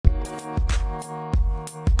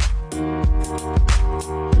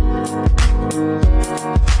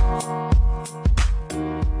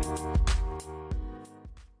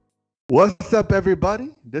What's up, everybody?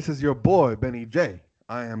 This is your boy, Benny J.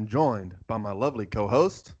 I am joined by my lovely co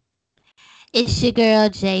host. It's your girl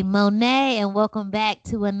Jay Monet, and welcome back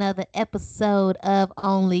to another episode of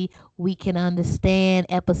Only We Can Understand,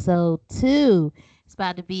 episode 2. It's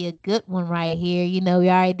about to be a good one right here. We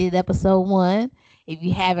already did episode 1. If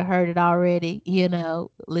you haven't heard it already,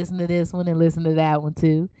 listen to this one and listen to that one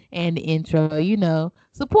too. And the intro,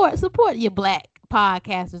 support your black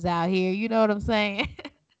podcasters out here. You know what I'm saying?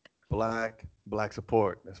 Black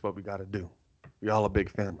support. That's what we got to do. We all a big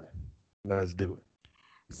family. Let's do it.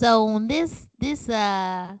 So on this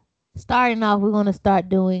starting off, we're gonna start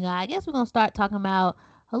doing. I guess we're gonna start talking about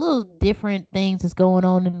a little different things that's going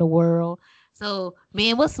on in the world. So,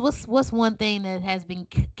 man, what's one thing that has been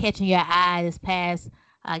catching your eye this past,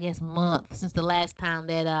 I guess, month since the last time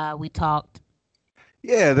that we talked?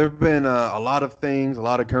 Yeah, there have been a lot of things, a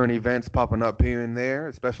lot of current events popping up here and there,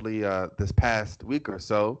 especially this past week or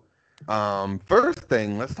so. First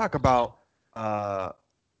thing, let's talk about uh,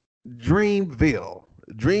 Dreamville.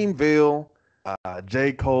 Dreamville,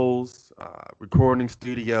 J. Cole's recording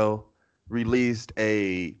studio released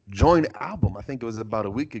a joint album. I think it was about a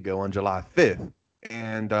week ago on July 5th.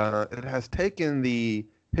 And it has taken the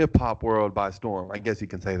hip hop world by storm. I guess you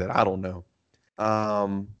can say that. I don't know.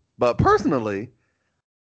 But personally,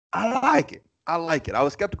 I like it. I like it. I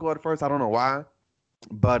was skeptical at first. I don't know why.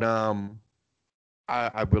 But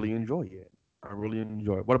I really enjoy it. I really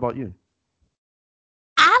enjoy it. What about you?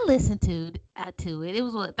 I listened to it. It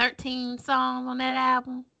was what 13 songs on that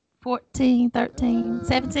album. 14, 13,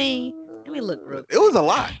 17. Let me look real It was quick. a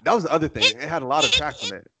lot. That was the other thing. It It had a lot of it tracks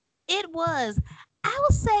on it it. it was. I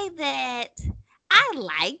would say that I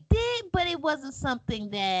liked it, but it wasn't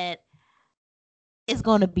something that is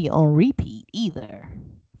going to be on repeat either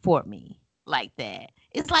for me like that.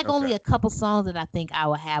 It's like Okay. only a couple songs that I think I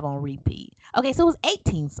would have on repeat. Okay, so it was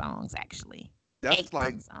 18 songs actually. That's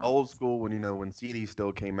like 18 old songs. school when when CDs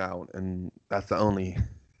still came out, and that's the only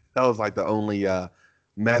that was like the only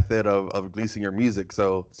method of releasing your music.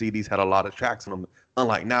 So CDs had a lot of tracks on them,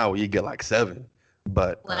 unlike now where you get like seven.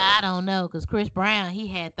 But Well, I don't know because Chris Brown he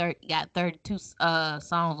had got 32 songs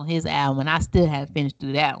on his album, and I still haven't finished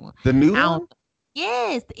through that one. the new I don't. one,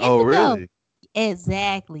 Yes, the oh Indigo. really?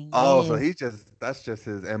 Exactly. Oh, so Yes. he's just that's just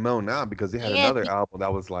his MO now because he had Yeah. another album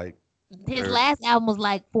that was like, His er, last album was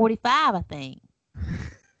like 45, I think.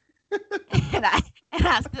 and I and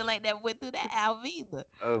I still ain't never went through that album either.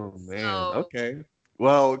 oh man, So okay.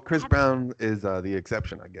 Well, Chris I Brown is the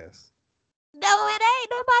exception, I guess. no, it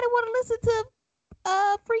ain't. Nobody want to listen to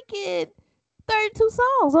freaking 32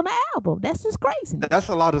 songs on the album. That's just That's craziness.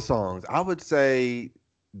 a lot of songs. I would say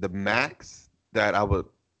the max that I would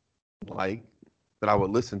like that I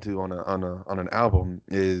would listen to on an album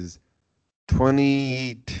is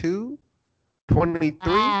 22,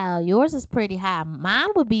 23. Wow, yours is pretty high. Mine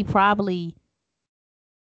would be probably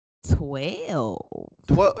 12.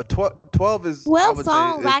 12 is I 12 would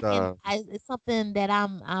say songs is it's something that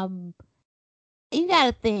I'm you got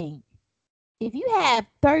to think. If you have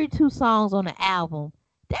 32 songs on the album,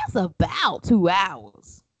 that's about 2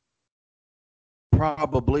 hours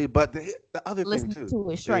probably, but the other thing listening too to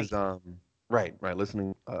it is straight. right,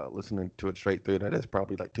 listening to it straight through, that is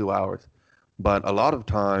probably like 2 hours. But a lot of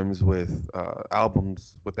times with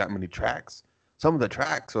albums with that many tracks, some of the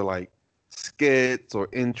tracks are like skits or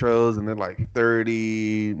intros, and they're like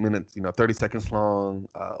 30 minutes, 30 seconds long,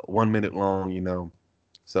 1 minute long,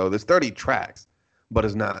 So there's 30 tracks, but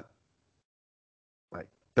it's not like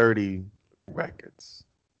 30 records,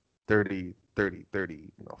 30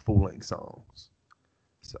 full length songs.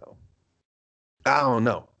 So I don't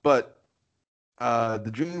know, but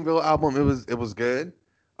the Dreamville album, it was good.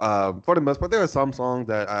 For the most part, there are some songs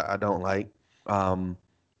that I don't like, um,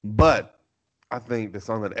 but I think the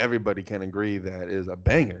song that everybody can agree that is a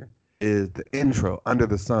banger is the intro, "Under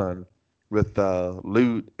the Sun," with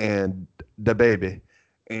Lute and the baby,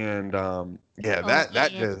 and yeah, Oh that yeah,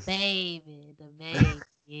 just the baby,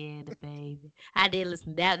 yeah, the baby. I did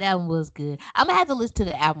listen. That one was good. I'm gonna have to listen to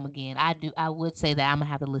the album again. I would say that I'm gonna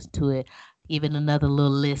have to listen to it, give it another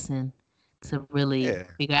little listen to really yeah,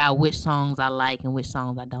 figure out which songs I like and which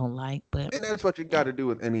songs I don't like. But and that's what you got yeah, to do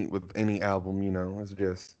with any album, It's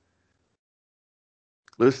just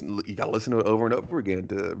listen. You got to listen to it over and over again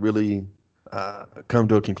to really come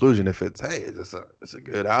to a conclusion. If it's hey, is a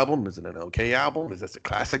good album? Is it an okay album? Is this a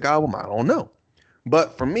classic album? I don't know.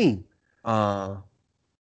 But for me, uh,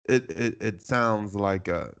 it sounds like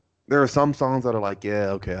there are some songs that are like, yeah,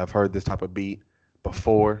 okay, I've heard this type of beat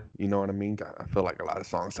before. You know what I mean? I feel like a lot of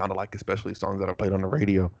songs sound alike, especially songs that are played on the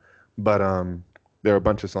radio. But there are a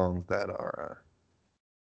bunch of songs that are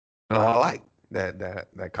I like.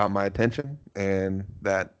 that caught my attention and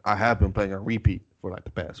that I have been playing on repeat for like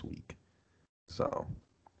the past week. So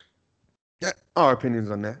yeah, our opinions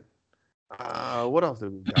on that. What else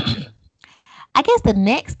have we got here? I guess the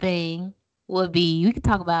next thing would be we could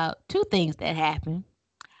talk about two things that happened.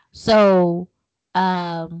 So,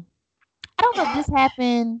 I don't know if this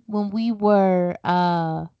happened when we were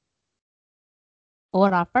on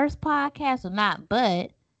our first podcast or not,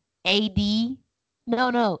 but AD, yeah,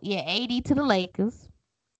 AD to the Lakers,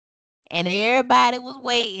 and everybody was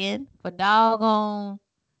waiting for doggone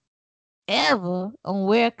ever on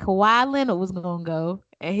where Kawhi Leonard was gonna go,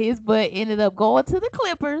 and his butt ended up going to the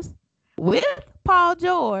Clippers with Paul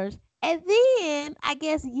George. And then I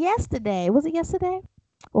guess yesterday, was it yesterday?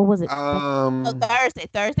 Or was it Thursday?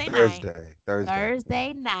 Thursday night. Thursday.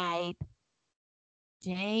 Thursday night,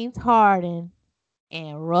 James Harden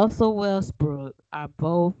and Russell Westbrook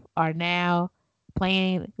are now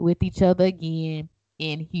playing with each other again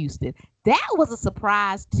in Houston. That was a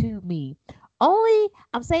surprise to me. Only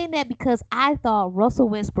I'm saying that because I thought Russell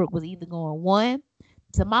Westbrook was either going one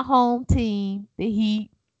to my home team, the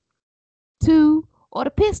Heat, two, or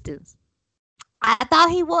the Pistons. I thought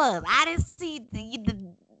he was. I didn't see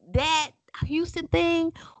that Houston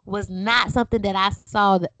thing was not something that I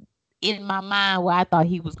saw in my mind where I thought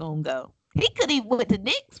he was gonna go. He could have went to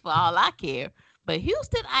Knicks for all I care, but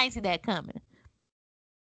Houston, I ain't see that coming.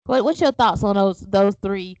 What's your thoughts on those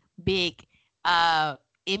three big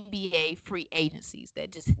NBA free agencies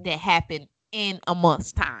that happened in a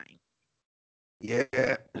month's time?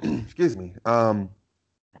 Yeah, excuse me.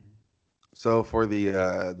 So for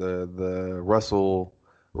the Russell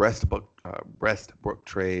Westbrook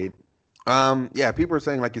trade, yeah, people are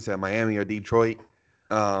saying like you said, Miami or Detroit.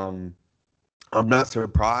 I'm not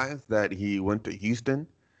surprised that he went to Houston,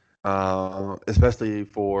 especially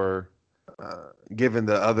for given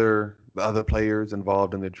the other players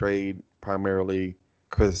involved in the trade, primarily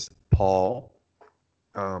Chris Paul.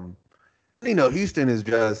 Um, Houston is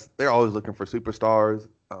they're always looking for superstars.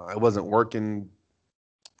 It wasn't working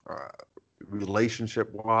uh,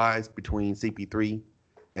 relationship wise between CP3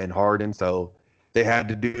 and Harden, so they had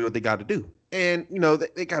to do what they got to do. And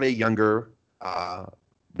they got a younger,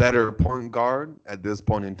 better point guard at this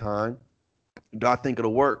point in time. Do I think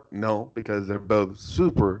it'll work? No, because they're both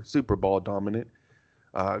super ball dominant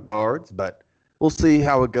guards. But we'll see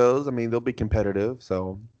how it goes. I mean, they'll be competitive,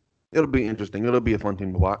 so it'll be interesting. It'll be a fun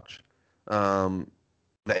team to watch. Um,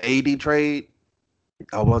 the AD trade,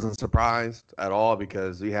 I wasn't surprised at all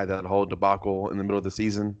because we had that whole debacle in the middle of the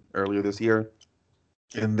season earlier this year.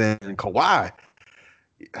 And then Kawhi,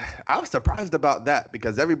 I was surprised about that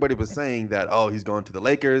because everybody was saying that, oh, he's going to the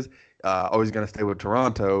Lakers, or he's going to stay with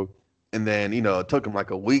Toronto. And then, it took him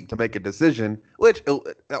like a week to make a decision, which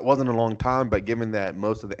that wasn't a long time. But given that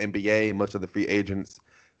most of the NBA, most of the free agents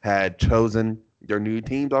had chosen their new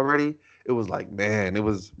teams already, it was like, man,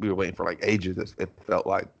 we were waiting for like ages, it felt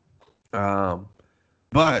like. Um,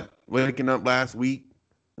 but waking up last week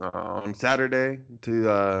on Saturday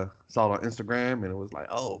to saw it on Instagram, and it was like,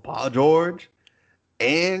 oh, Paul George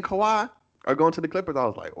and Kawhi are going to the Clippers. I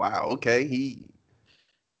was like, wow, okay, he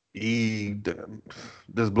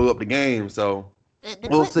just blew up the game. So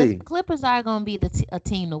we'll see. The Clippers are going to be a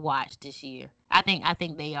team to watch this year. I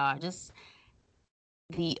think they are. Just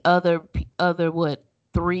the other what,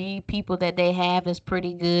 three people that they have is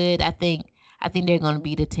pretty good. I think they're going to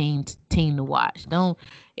be the team to watch.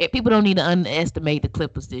 People don't need to underestimate the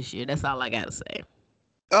Clippers this year. That's all I got to say.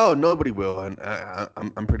 Oh, nobody will, and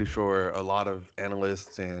I'm pretty sure a lot of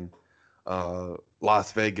analysts and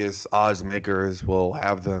Las Vegas odds makers will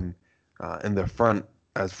have them in the front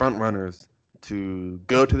as front runners to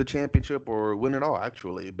go to the championship or win it all,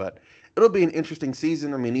 actually. But it'll be an interesting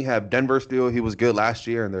season. I mean, you have Denver still; he was good last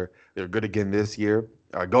year, and they're good again this year.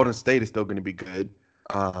 Golden State is still going to be good.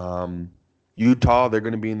 Utah, they're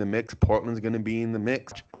going to be in the mix. Portland's going to be in the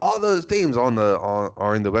mix. All those teams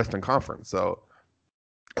are in the Western Conference, so.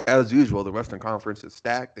 As usual, the Western Conference is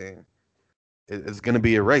stacked, and it's going to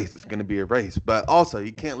be a race. It's going to be a race. But also,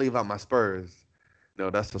 you can't leave out my Spurs.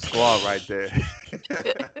 That's the squad right there.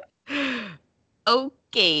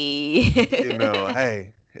 Okay.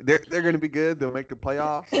 Hey, they're going to be good. They'll make the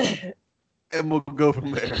playoffs, and we'll go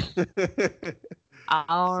from there.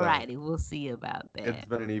 All righty, we'll see about that. It's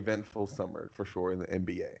been an eventful summer for sure in the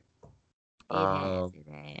NBA. It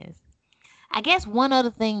has. I guess one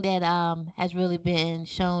other thing that has really been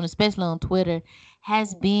shown, especially on Twitter,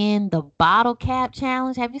 has been the bottle cap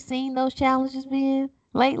challenge. Have you seen those challenges been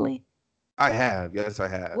lately? I have. Yes, I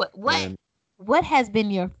have. What has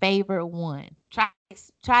been your favorite one? Try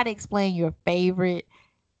to explain your favorite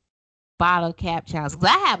bottle cap challenge. 'Cause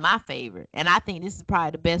I have my favorite, and I think this is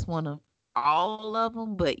probably the best one of all of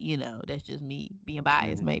them. But that's just me being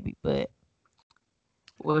biased, maybe. But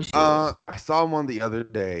what's yours? I saw one the other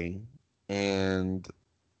day, and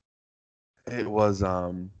it was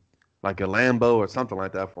like a Lambo or something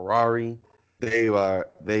like that, Ferrari. They were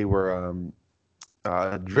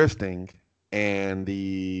drifting, and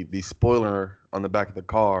the spoiler on the back of the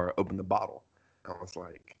car opened the bottle. I was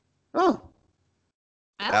like, oh,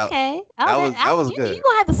 Okay. that was good. You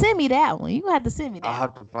gonna have to send me that one. You gonna have to send me that. I'll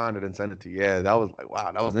have to find it and send it to you. Yeah, that was like,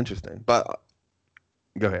 wow, that was interesting. But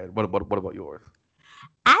go ahead. What about yours?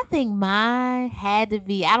 I think mine had to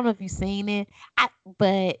be. I don't know if you've seen it,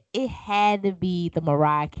 but it had to be the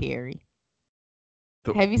Mariah Carey.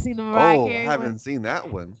 Have you seen the Mariah Oh, I Carey haven't one? seen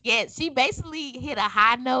that one. Yeah, she basically hit a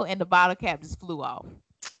high note and the bottle cap just flew off.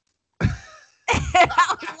 And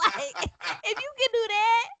I was like, if you can do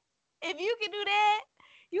that,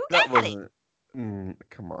 you That got it. wasn't.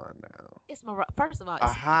 Come on now. It's Mariah. First of all, A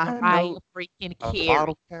it's high Mariah note, freaking a Carey.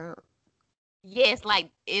 bottle cap. Yes,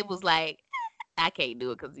 like it was like I can't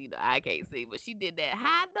do it because I can't sing, but she did that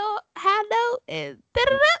high note, and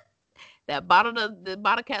that the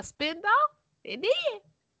bottle cap spinned off. It did.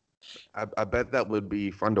 I bet that would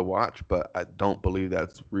be fun to watch, but I don't believe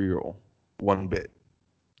that's real one bit.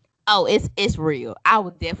 Oh, it's real. I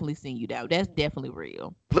would definitely send you that. That's definitely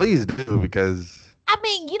real. Please do, because I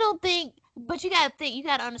mean, you don't think, but you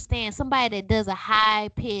gotta understand somebody that does a high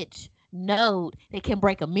pitch note that can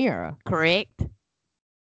break a mirror, correct?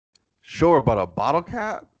 sure, but a bottle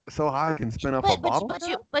cap so high I can spin up a bottle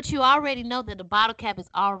cap? But you already know that the bottle cap is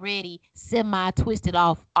already semi twisted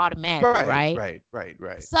off automatically, right?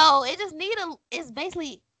 Right. So it just it's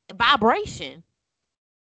basically vibration.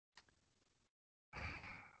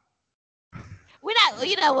 We're not,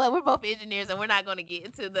 you know what? We're both engineers, and we're not going to get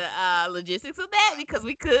into the logistics of that because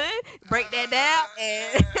we could break that down,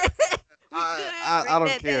 and I don't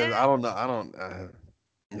care. down. I don't know. I don't.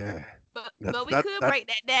 Yeah. But we could break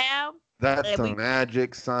that down. That's some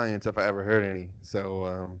magic science if I ever heard any.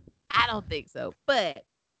 So I don't think so, but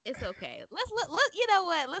it's okay. Let's you know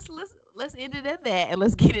what? Let's end it at that, and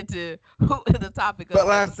let's get into the topic. But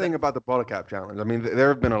last thing about the bottle cap challenge. I mean, there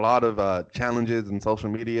have been a lot of challenges in social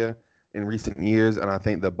media in recent years, and I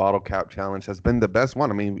think the bottle cap challenge has been the best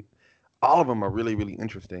one. I mean, all of them are really, really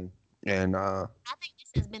interesting, and I think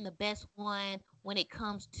this has been the best one when it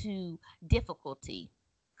comes to difficulty,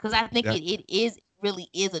 because I think it really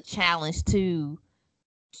is a challenge to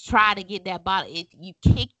try to get that bottle. If you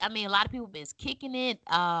kick, I mean, a lot of people been kicking it,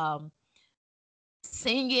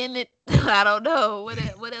 singing it. I don't know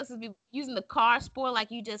what else is using the car sport,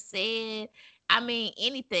 like you just said. I mean,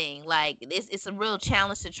 anything like this. It's a real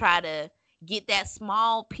challenge to try to get that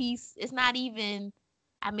small piece. It's not even.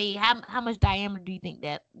 I mean, how much diameter do you think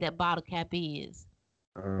that bottle cap is?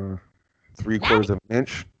 3/4 of an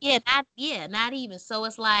inch. Yeah, not even. So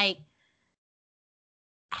it's like,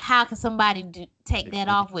 how can somebody take that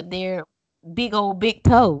off with their big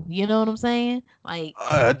toe? You know what I'm saying? Like,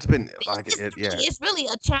 it's been like it's really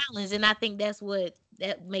a challenge, and I think that's what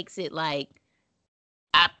that makes it like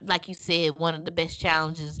you said, one of the best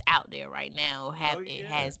challenges out there right now. It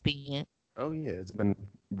has been. Oh yeah, it's been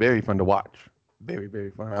very fun to watch. Very,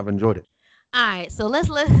 very fun. I've enjoyed it. All right, so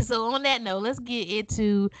so on that note, let's get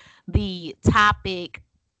into the topic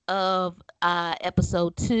of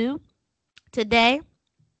episode 2 today.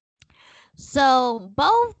 So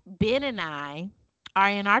both Ben and I are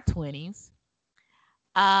in our 20s.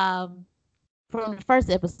 From the first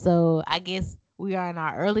episode, I guess we are in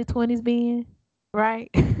our early 20s, Ben, right?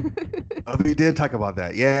 Oh, we did talk about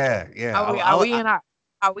that. Yeah. Are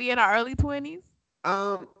we in our early 20s?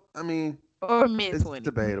 I mean, or mid 20s? It's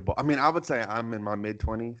debatable. I mean, I would say I'm in my mid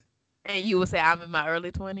 20s. And you would say I'm in my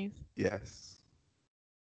early 20s? Yes.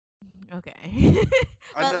 Okay.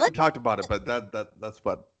 I never talked about it, but that's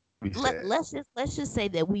what we said. Let's just say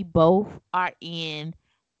that we both are in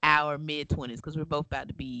our mid 20s because we're both about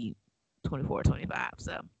to be 24, 25.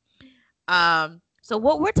 So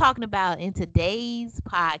what we're talking about in today's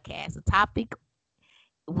podcast, the topic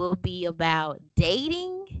will be about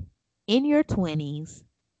dating in your 20s,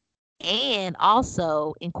 and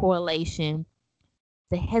also in correlation,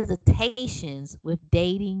 the hesitations with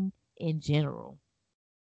dating in general.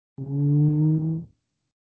 Ooh.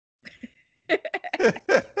 I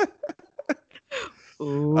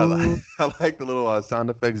like the little sound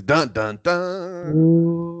effects. Dun dun dun.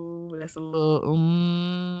 Ooh, that's a little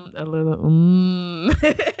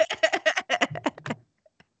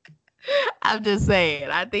I'm just saying.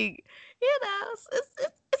 I think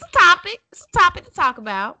it's a topic. It's a topic to talk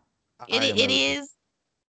about. It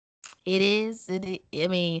It is. I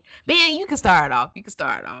mean, Ben, you can start off. You can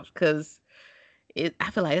start off because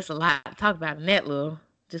I feel like it's a lot to talk about in that little,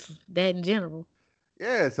 just that in general.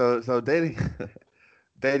 Yeah, so dating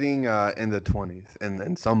dating in the 20s and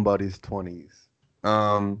in somebody's 20s.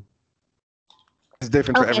 Um it's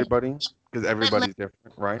different for Okay. everybody because Let, let, everybody's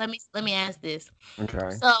different, right? let me ask this.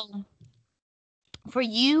 Okay. So, for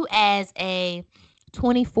you as a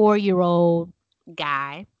 24-year-old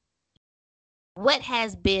guy, what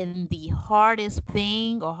has been the hardest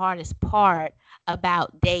thing or hardest part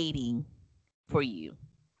about dating for you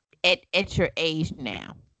at your age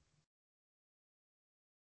now?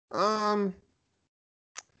 Um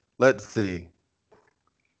let's see.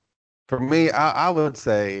 For me, I would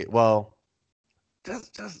say, well,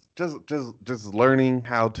 just learning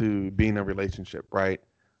how to be in a relationship, right?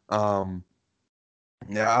 Um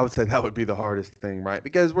Yeah, I would say that would be the hardest thing, right?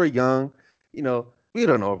 Because we're young, we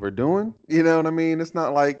don't know what we're doing. You know what I mean? It's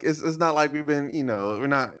not like we've been, we're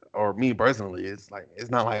not, or me personally, it's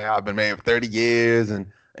not like I've been married for 30 years and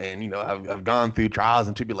I've gone through trials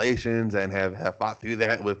and tribulations and have fought through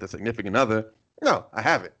that with a significant other. No, I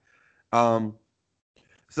haven't. Um,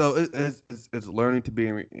 so it's learning to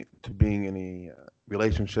to being in a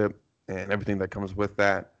relationship and everything that comes with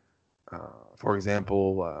that. For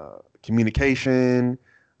example, communication,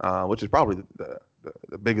 which is probably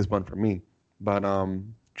the biggest one for me. But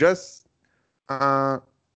just I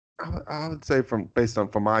would say based on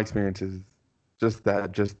from my experiences, just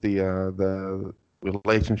the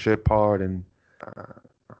relationship part and uh,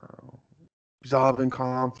 uh, resolving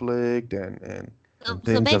conflict and So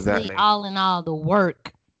things of that basically, nature. all in all, the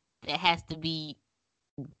work that has to be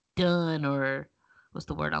done, or what's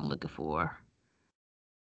the word I'm looking for?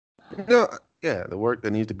 No, yeah, the work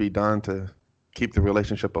that needs to be done to keep the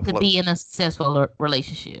relationship To afloat. be in a successful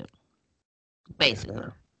relationship, Yes, basically.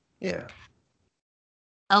 ma'am. Yeah.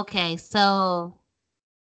 Okay, so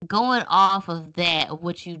going off of that, of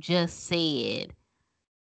what you just said,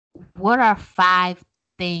 what are 5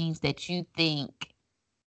 things that you think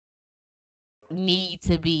need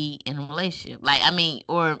to be in a relationship? Like, I mean,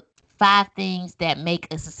 or 5 things that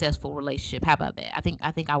make a successful relationship. How about that? I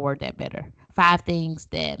think I word that better. 5 things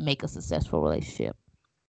that make a successful relationship.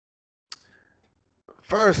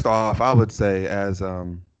 First off, I would say as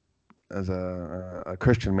a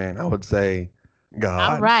Christian man, I would say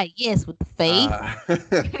All God. right, yes, with the faith. Uh,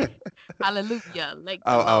 Hallelujah. Thank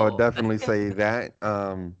the I would Lord. definitely say that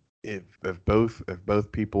if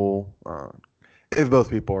both people if both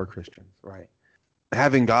people are Christians, right?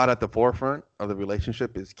 Having God at the forefront of the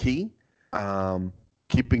relationship is key. Um,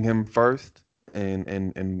 Keeping Him first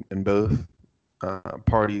in both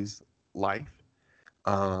parties' life.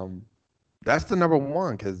 Um, that's the number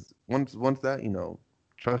one because once that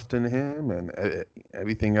trust in Him and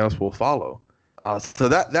everything else will follow. So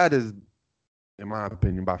that is, in my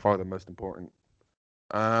opinion, by far the most important.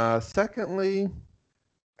 Secondly,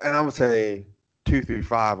 and I would say 2 through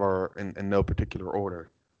 5 are in no particular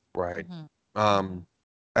order, right? Hmm. Hmm. Um,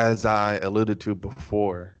 as I alluded to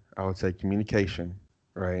before, I would say communication,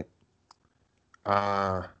 right?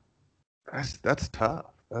 Uh, that's tough.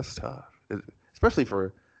 That's tough, especially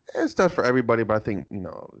for it's tough for everybody, but I think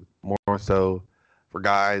more so for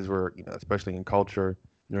guys, where especially in culture,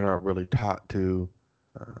 you're not really taught to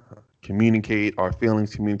communicate our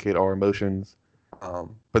feelings, communicate our emotions.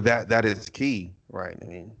 But that is key, right? I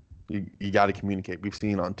mean, you got to communicate. We've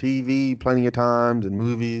seen on TV plenty of times and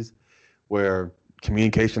movies where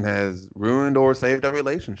communication has ruined or saved a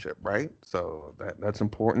relationship, right? So that's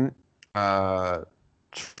important. Uh,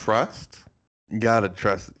 Trust. You gotta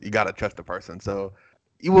trust the person. So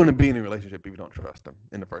you wouldn't be in a relationship if you don't trust them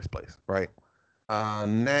in the first place, right?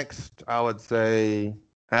 Next, I would say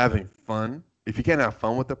having fun. If you can't have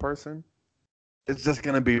fun with the person, it's just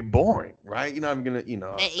gonna be boring, right? You're not gonna,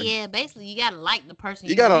 Yeah, basically, you gotta like the person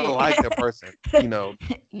you you gotta with. like the person, Yeah,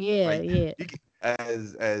 like yeah.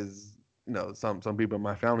 as some people in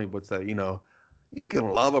my family would say, you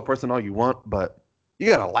can love a person all you want, but you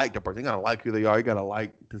gotta like the person. You gotta like who they are. You gotta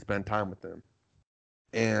like to spend time with them.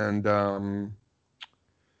 And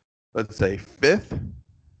let's say fifth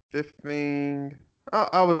thing,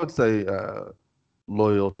 I would say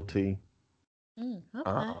loyalty.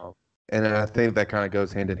 Okay. Uh, and I think that kind of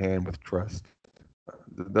goes hand in hand with trust.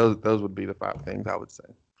 Those would be the 5 things I would say.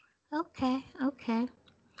 Okay. Okay.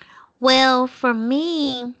 Well, for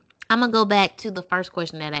me, I'm gonna go back to the first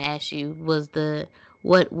question that I asked you was the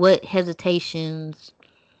what hesitations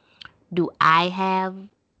do I have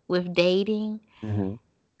with dating? Hmm.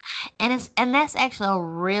 And that's actually a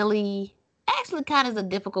really actually kind of a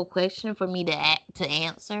difficult question for me to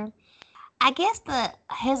answer. I guess the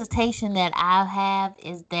hesitation that I have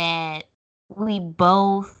is that we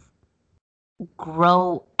both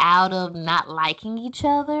grow out of not liking each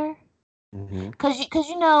other. Mm-hmm. Cause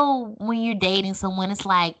you know when you're dating someone, it's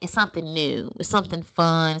like it's something new, it's something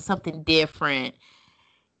fun, it's something different,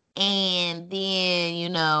 and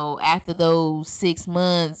then after those 6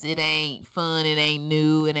 months, it ain't fun, it ain't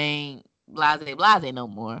new, it ain't blase blase no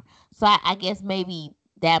more. So I guess maybe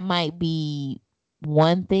that might be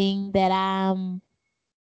one thing that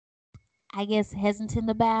I guess hesitant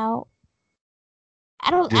about.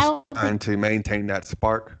 I Just don't think trying to maintain that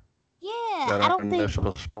spark, yeah, I that don't think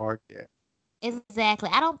initial spark. Yeah. exactly.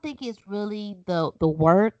 I don't think it's really the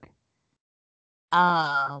work.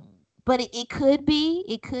 Um, but it could be.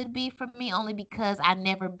 It could be for me only because I've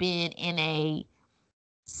never been in a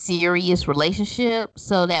serious relationship.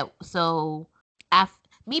 So I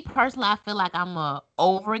me personally, I feel like I'm a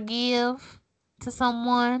overgive to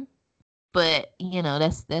someone, but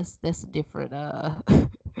that's a different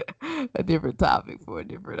a different topic for a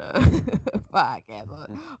different podcast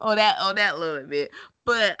on that little bit.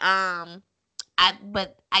 But I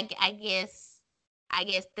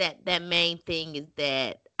guess that main thing is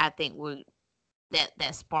that I think we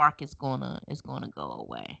that spark is gonna go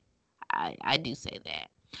away. I do say that.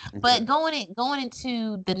 Okay. But going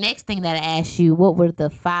into the next thing that I asked you, what were the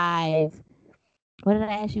five? What did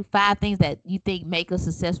I ask you? Five things that you think make a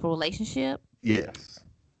successful relationship. Yes.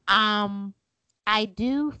 Um, I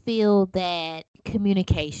do feel that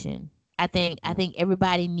communication. I think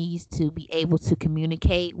everybody needs to be able to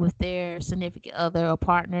communicate with their significant other or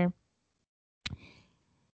partner.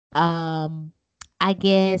 Um, I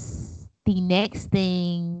guess the next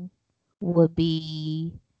thing would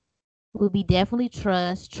be would be definitely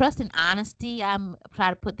trust. Trust and honesty. I'm try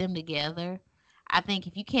to put them together. I think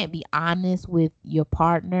if you can't be honest with your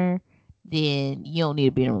partner, then you don't need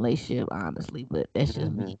to be in a relationship, honestly. But that's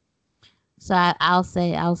just Mm-hmm. me. So I'll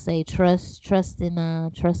say trust and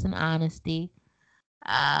honesty.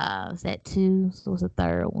 Is that two? So what's the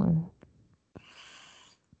third one?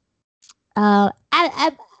 I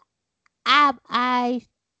I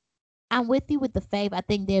I'm with you with the faith. I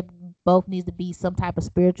think there both needs to be some type of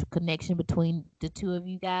spiritual connection between the two of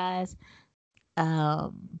you guys.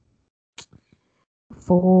 Um,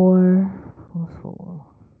 four.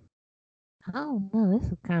 I don't know.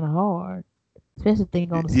 This is kind of hard, especially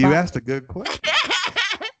think on the You spot. asked a good question.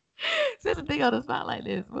 Especially think on the spot like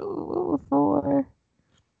this. What was four?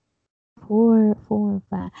 Four and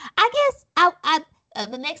five. I guess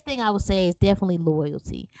the next thing I would say is definitely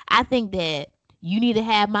loyalty. I think that you need to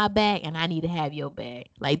have my back and I need to have your back,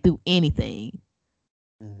 like through anything.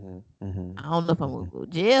 Mm-hmm. Mm-hmm. I don't know if I'm Mm-hmm. gonna go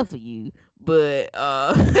to jail for you, but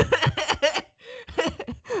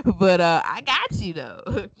but I got you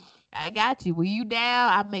though. I got you. When you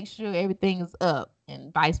down, I make sure everything is up,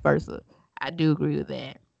 and vice versa. I do agree with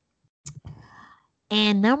that.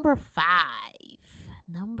 And number five,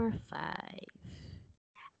 number five.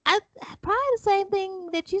 Probably the same thing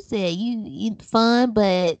that you said. You fun,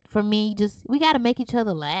 but for me, just we got to make each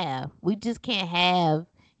other laugh. We just can't have,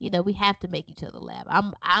 we have to make each other laugh.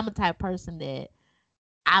 I'm a type of person that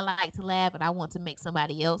I like to laugh and I want to make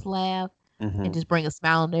somebody else laugh Mm-hmm. and just bring a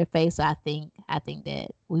smile on their face. So I think that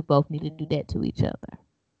we both need to do that to each other.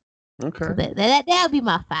 So Okay. that would be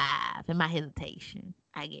my five and my hesitation,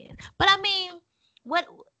 I guess. But I mean, what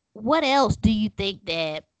what else do you think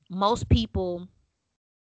that most people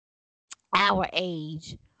our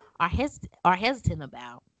age are hesitant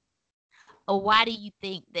about? Or why do you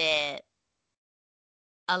think that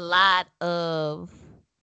a lot of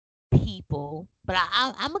people, but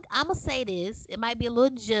I'm gonna say this. It might be a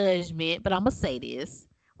little judgment, but I'm gonna say this.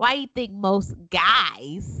 Why do you think most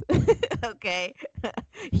guys, okay,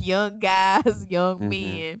 young guys, young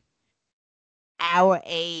Mm-hmm. men, our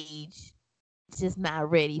age, just not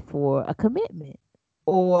ready for a commitment?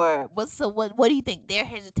 Or what do you think their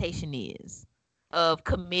hesitation is of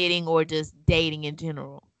committing or just dating in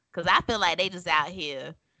general? Because I feel like they just out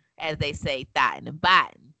here, as they say, thotting and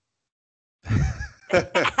biting.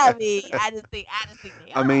 I mean, I just think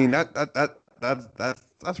they I mean are.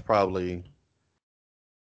 that's probably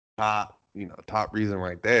top reason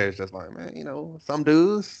right there. It's just like, man, some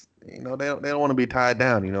dudes, they don't want to be tied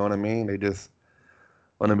down. You know what I mean? They just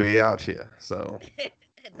want to be out here. So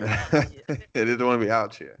Be out here. they just want to be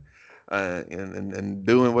out here, and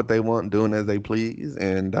doing what they want, doing as they please,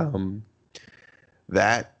 and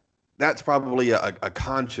that that's probably a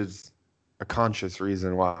conscious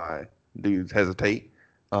reason why dudes hesitate.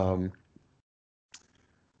 Um,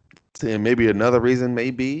 and maybe another reason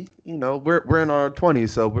may be, we're in our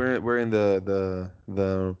 20s, so we're in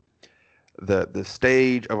the the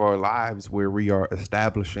stage of our lives where we are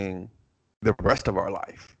establishing the rest of our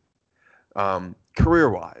life, career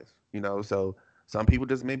wise. So some people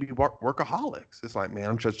just maybe workaholics. It's like, man,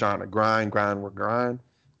 I'm just trying to grind,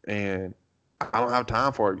 and I don't have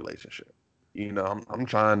time for a relationship. I'm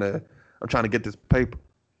trying to get this paper.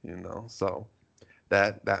 So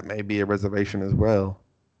that may be a reservation as well.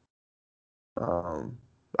 Um,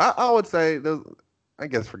 I would say those. I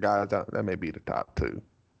guess for guys that may be the top two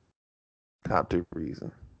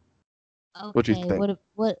reasons. What you Okay, think?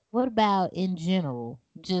 what about in general?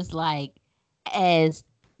 Just like as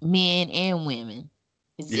men and women.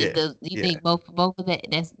 Yeah, Do you yeah. think both of that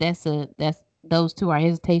that's those two are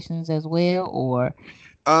hesitations as well, or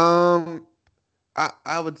Um,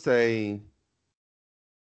 I would say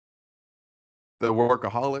the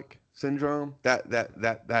workaholic syndrome that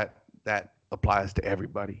applies to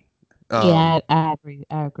everybody. Um, yeah, I agree.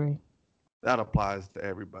 I agree. that applies to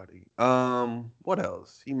everybody. What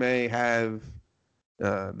else? He may have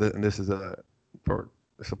and this is a for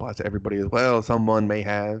this applies to everybody as well. Someone may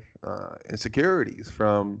have insecurities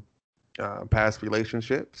from past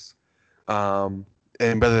relationships, um,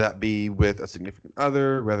 and whether that be with a significant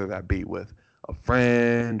other, whether that be with a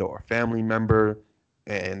friend or a family member,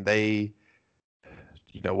 and they,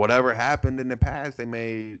 whatever happened in the past, that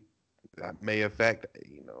may affect,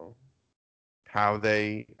 how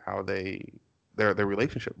they their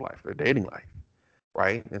relationship life, their dating life,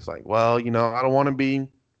 right? It's like, well, I don't want to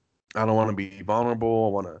be vulnerable. I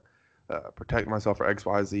want to protect myself for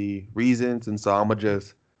XYZ reasons, and so I'm gonna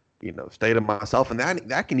just, stay to myself, and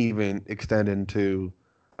that can even extend into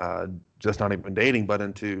uh, just not even dating, but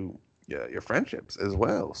into, yeah, your friendships as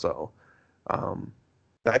well. So um,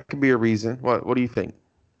 that could be a reason. What do you think?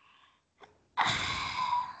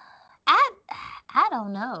 I I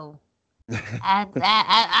don't know.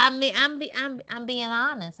 I mean I'm being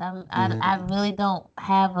honest. I Hmm. really don't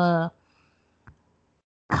have a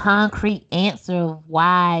concrete answer of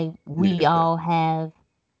why we Yeah. all have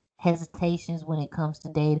hesitations when it comes to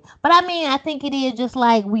dating. But I mean, I think it is just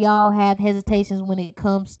like we all have hesitations when it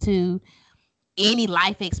comes to any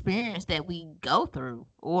life experience that we go through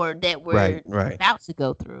or that Right. we're Right. about to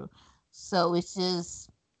go through. So it's just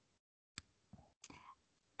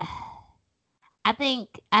I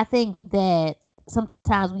think that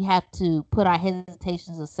sometimes we have to put our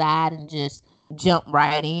hesitations aside and just jump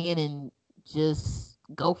right in and just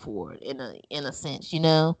go for it in a sense, you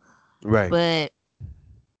know. Right. But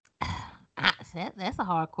that's a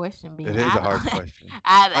hard question. It Being is I a hard don't question.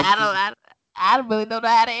 I I don't mean, I don't really don't know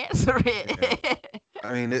how to answer yeah. it.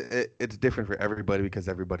 I mean, it's different for everybody because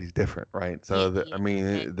everybody's different, right? So I Yeah,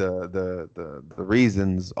 mean, exactly. the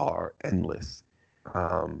reasons are endless.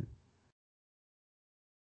 Um,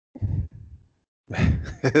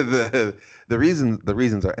 the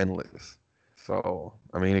reasons are endless. So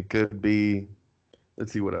I mean, it could be.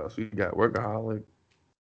 Let's see what else we got.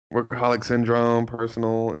 Workaholic syndrome,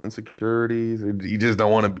 personal insecurities. You just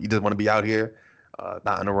don't want to. You just want to be out here,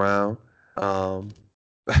 nodding around. Um,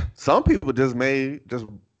 some people just want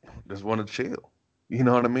to chill. You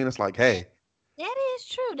know what I mean? It's like, That hey, that is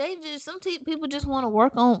true. They just people just want to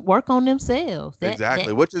work on themselves. That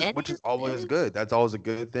exactly, that which is that which is is that always is good. That's always a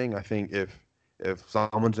good thing. I think if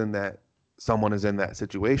someone is in that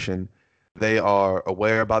situation, they are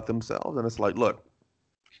aware about themselves, and it's like, look,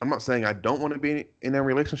 I'm not saying I don't want to be in a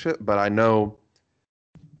relationship, but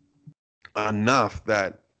enough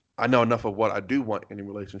that I know enough of what I do want in a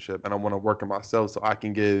relationship, and I want to work on myself so I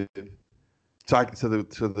can give so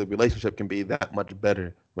the relationship can be that much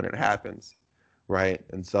better when it happens, right?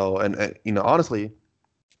 And so and honestly,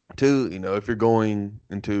 too, if you're going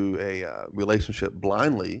into a relationship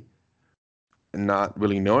blindly and not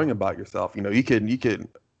really knowing about yourself, you could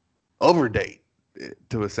overdate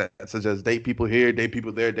to a sense, such as date people here, date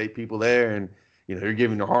people there, and you're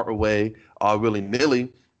giving your heart away all willy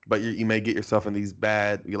nilly, but you may get yourself in these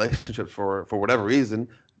bad relationships for whatever reason,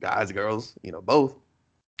 guys, girls, both,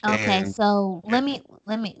 okay. and So yeah,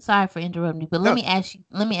 let me. Sorry for interrupting you, but let no, me ask you.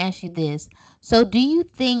 Let me ask you this. So, do you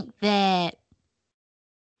think that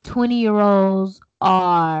 20-year-olds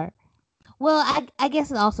are well? I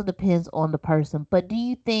guess it also depends on the person. But do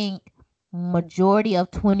you think majority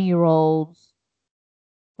of 20-year-olds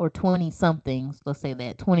or 20 somethings, let's say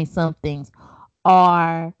that 20 somethings,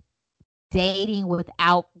 are dating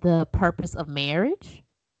without the purpose of marriage?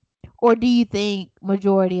 Or do you think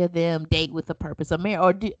majority of them date with the purpose of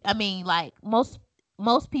marriage? Or I mean, like most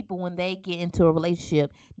people when they get into a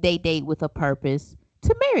relationship, they date with a purpose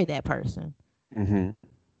to marry that person. hmm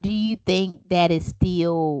Do you think that is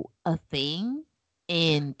still a thing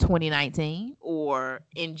in 2019 or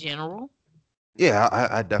in general? Yeah,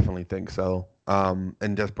 I definitely think so.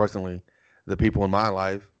 And just personally, the people in my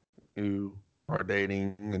life who are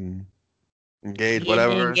dating and engaged, Getting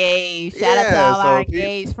whatever. engaged. Shout out to Yeah, all our so people,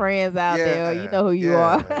 engaged friends out there. You yeah, know who you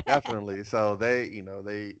are. yeah, definitely. So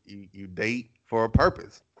you date for a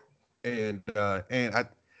purpose, and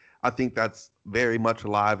I think that's very much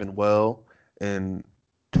alive and well in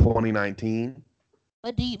 2019.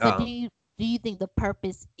 Um, Do you think the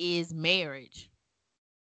purpose is marriage,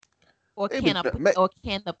 or maybe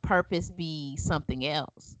can the purpose be something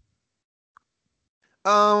else?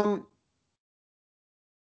 um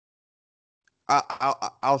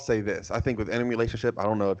I'll say this. I think with any relationship, I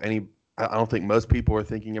don't know if any. I don't think most people are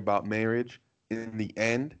thinking about marriage in the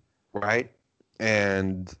end, right?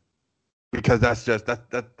 And because that's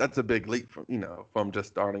a big leap from from just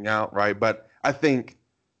starting out, right? But I think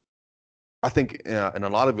in a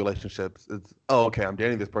lot of relationships, it's oh okay, I'm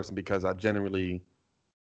dating this person because I genuinely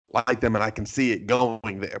like them and I can see it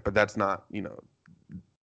going there. But that's not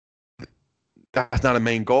a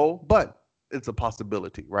main goal, but it's a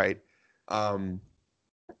possibility, right? Um,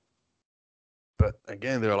 But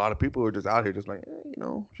again, there are a lot of people who are just out here, just like,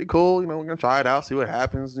 she cool. We're gonna try it out, see what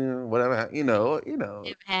happens. Whatever.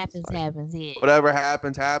 If It's happens, like happens. Yeah. whatever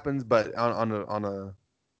happens, happens. But on a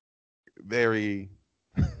very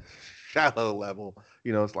shallow level,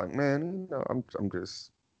 it's like, man, I'm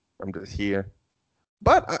just here.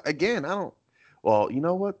 But again, I don't. Well, you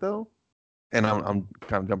know what though? And I'm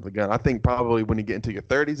kind of jumping the gun. I think probably when you get into your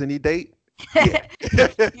 30s and you date,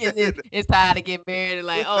 yeah, It's time to get married and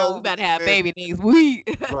like, it's oh, we time to about to get have married. baby next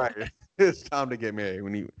week. Right. It's time to get married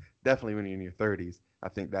definitely when you're in your 30s. I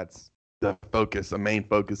think that's the focus, a main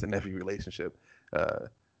focus in every relationship.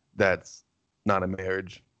 That's not a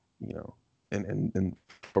marriage, you know, and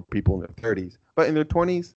for people in their 30s. But in their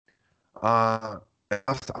 20s, uh,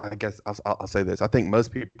 I guess I'll say this. I think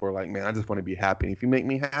most people are like, man, I just want to be happy. And if you make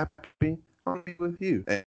me happy, I'll be with you.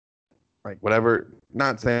 And like whatever,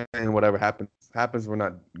 not saying whatever happens. We're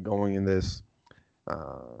not going in this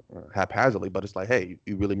haphazardly, but it's like, hey,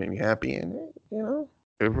 you really make me happy, and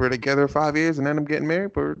if we're together 5 years and end up getting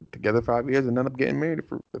married, we're together 5 years and end up getting married.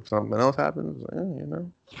 If something else happens,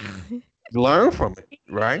 learn from it,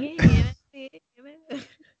 right? Yeah, that's it.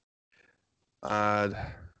 uh,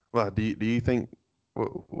 well, do you think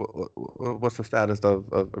what's the status of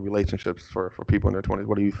relationships for people in their 20s?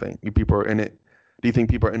 What do you think? You people are in it. Do you think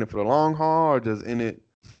people are in it for the long haul or just in it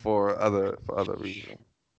for other reasons?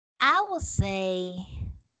 I will say,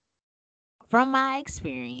 from my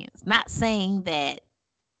experience, not saying that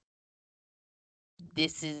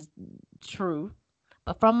this is true,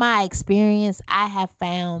 but from my experience, I have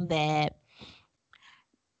found that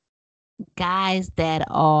guys that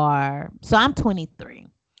are, so I'm 23.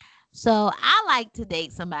 So I like to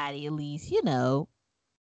date somebody at least,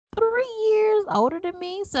 3 years older than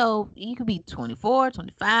me. So you could be 24,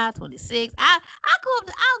 25, 26. I'll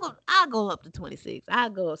go up to 26. I'll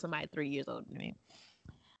go up somebody 3 years older than me.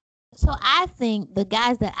 So I think the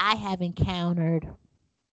guys that I have encountered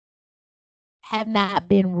have not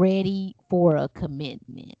been ready for a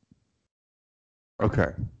commitment.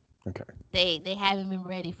 Okay. Okay. They haven't been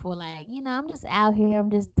ready for, like, I'm just out here, I'm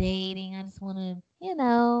just dating. I just want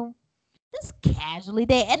to, just casually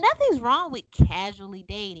date. And nothing's wrong with casually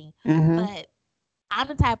dating, Mm-hmm. but I'm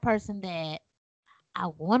the type of person that I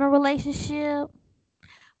want a relationship,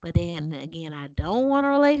 but then again, I don't want a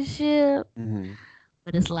relationship. Mm-hmm.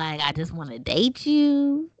 But it's like, I just want to date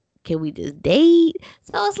you. Can we just date?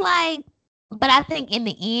 So it's like, but I think in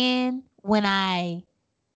the end, when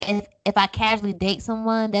if I casually date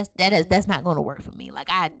someone, that's not going to work for me. Like,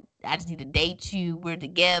 I just need to date you. We're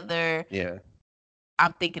together. Yeah.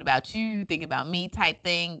 I'm thinking about you, thinking about me type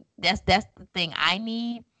thing. That's the thing I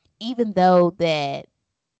need. Even though that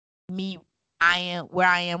me, I am where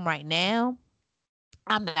I am right now,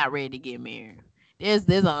 I'm not ready to get married. There's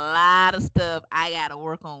a lot of stuff I gotta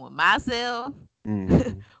work on with myself. Where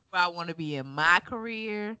Mm-hmm. I want to be in my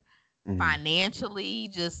career, Mm-hmm. financially,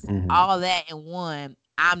 just Mm-hmm. all that in one.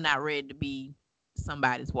 I'm not ready to be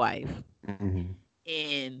somebody's wife. Mm-hmm.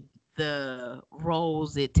 And the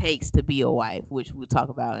roles it takes to be a wife, which we'll talk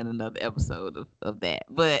about in another episode of that.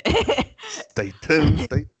 But Stay tuned.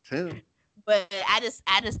 Stay tuned. but I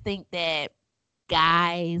just think that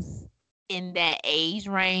guys in that age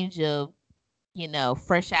range of,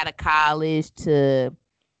 fresh out of college to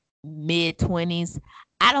mid 20s,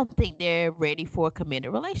 I don't think they're ready for a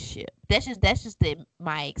committed relationship. That's just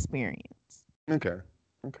my experience. Okay.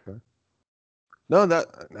 Okay. No,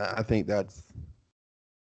 I think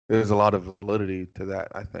there's a lot of validity to that.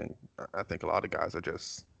 I think a lot of guys are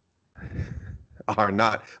just are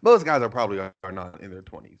not. Most guys are probably are not in their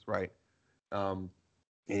 20s, right? And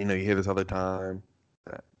you hear this all the time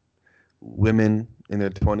that women in their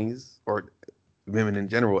 20s or women in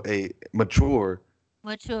general, mature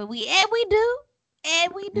Mature. We do,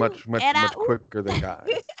 much and I. much quicker than guys,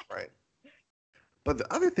 right? But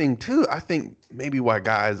the other thing too, I think maybe why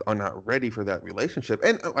guys are not ready for that relationship,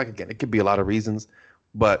 and like again, it could be a lot of reasons,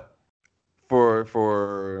 but for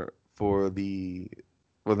the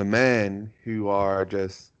men who are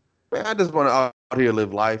just, man, I just want to out here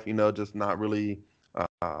live life, just not really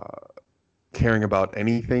uh, caring about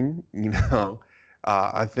anything,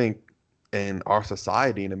 I think in our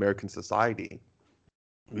society, in American society,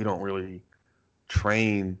 we don't really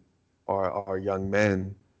train our young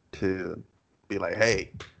men to be like,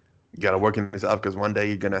 hey, you got to work in this up because one day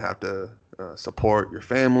you're gonna have to support your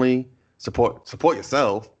family, support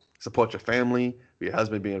yourself, support your family, your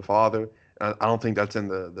husband being father. I don't think that's in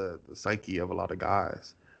the psyche of a lot of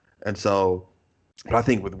guys, and so, but I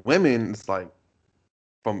think with women, it's like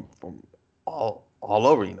from all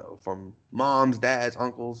over, from moms, dads,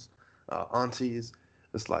 uncles, aunties.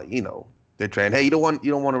 It's like they're trained. Hey, you don't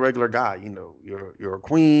want a regular guy. You're a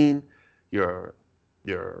queen. You're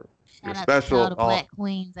you're you're Shout out to all special. the All black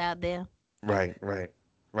queens out there. right, right,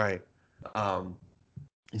 right. Um,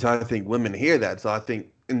 so I think women hear that. So I think,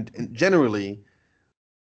 and generally,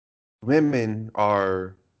 women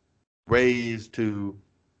are raised to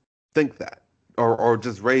think that, or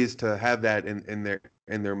just raised to have that in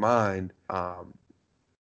their mind.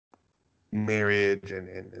 Marriage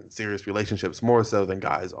and serious relationships more so than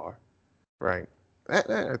guys are, right?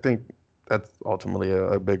 I think that's ultimately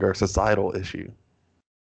a bigger societal issue,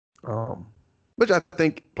 um, which I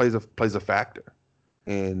think plays a factor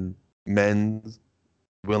in men's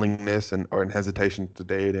willingness and or in hesitation to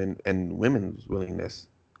date and women's willingness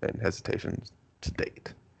and hesitations to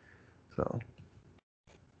date. So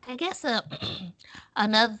I guess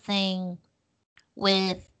another thing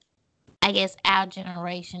with, I guess, our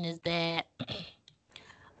generation is that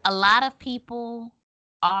a lot of people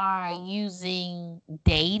are using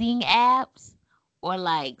dating apps or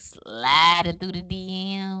like sliding through the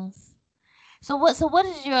DMs. So what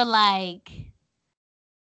is your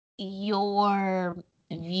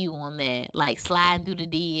view on that? Like sliding through the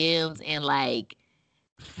DMs and like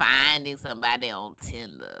finding somebody on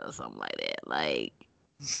Tinder or something like that. Like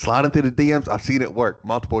sliding through the DMs, I've seen it work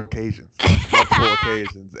multiple occasions,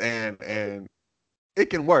 and it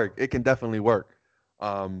can work. It can definitely work.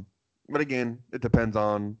 But again, it depends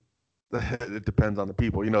on the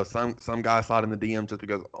people. Some guys slide in the DM just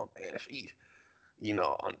because, oh man, you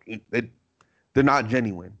know, they they're not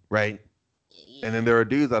genuine, right? And then yeah. there are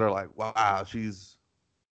dudes that are like, wow, she's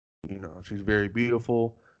very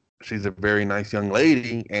beautiful. She's a very nice young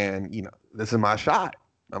lady, and this is my shot.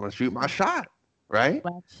 I'm gonna shoot my shot, right?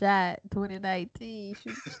 My shot 2019.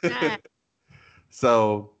 Shoot your shot.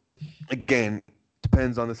 So again,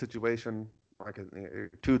 depends on the situation. Like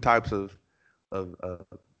two types of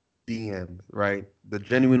DMs, right? The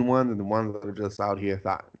genuine ones and the ones that are just out here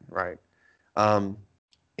thought, right? Um,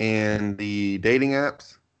 and the dating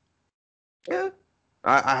apps, yeah,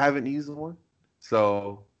 I haven't used one,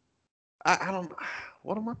 so I don't.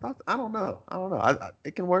 What are my thoughts? I don't know. I don't know.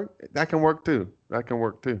 It can work. That can work too. That can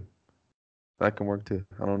work too. That can work too.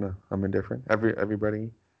 I don't know. I'm indifferent.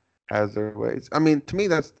 Everybody has their ways. I mean, to me,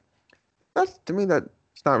 that's to me that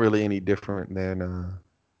it's not really any different than.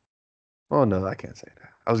 Oh no, I can't say that.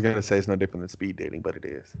 I was gonna say it's no different than speed dating, but it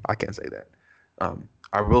is. I can't say that.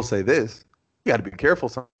 I will say this: you got to be careful.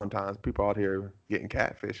 Sometimes people out here getting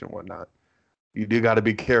catfish and whatnot. You do got to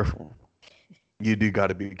be careful. You do got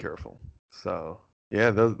to be careful. So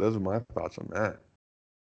yeah, those are my thoughts on that.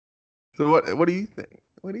 So what do you think?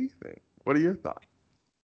 What do you think? What are your thoughts?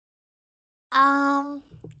 Um,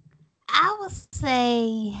 I would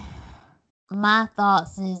say my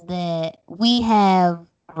thoughts is that we have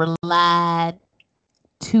relied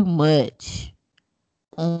too much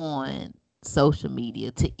on social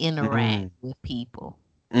media to interact Mm, with people.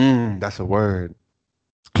 that's a word.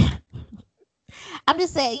 I'm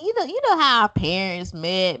just saying, you know how our parents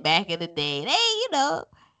met back in the day.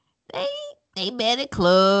 They they met at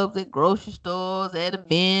clubs, at grocery stores, at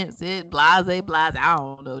events, at blase blase. I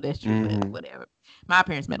don't know if that's true, but Mm-hmm. whatever. My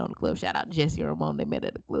parents met on the club. Shout out to Jesse and Ramon. They met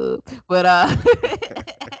at the club. But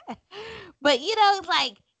but it's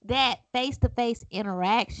like that face to face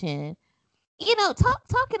interaction.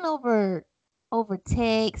 Talking over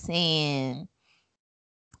text and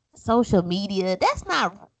social media. That's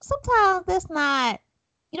not.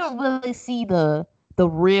 You don't really see the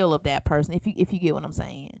real of that person if you get what I'm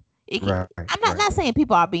saying. Right, I'm not right. not saying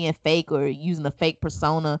people are being fake or using a fake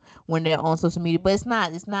persona when they're on social media, but it's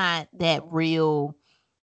not that real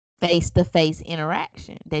face-to-face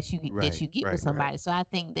interaction that you Right, get with right, right. somebody. So I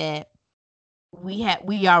think that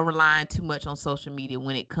we are relying too much on social media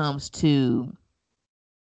when it comes to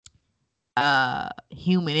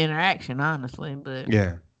human interaction, honestly. But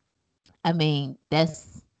Yeah. I mean,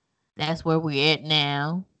 that's where we're at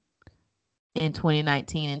now in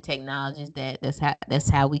 2019 in technologies. That's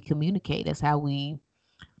how we communicate. That's how we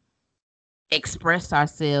express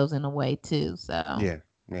ourselves in a way too. So, Yeah.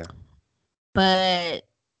 Yeah. but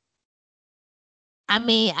I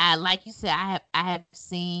mean, I like you said, I have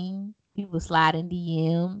seen people slide in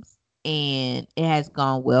DMs and it has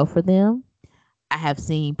gone well for them. I have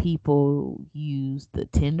seen people use the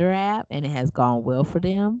Tinder app and it has gone well for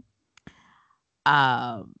them.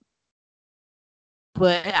 Um,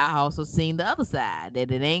 but I also seen the other side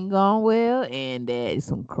that it ain't gone well and that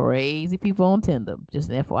some crazy people on Tinder. Just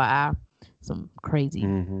an FYI, some crazy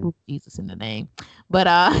Mm-hmm. Jesus in the name. But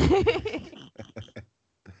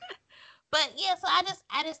but yeah, so I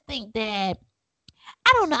just think that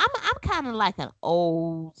I don't know. I'm kind of like an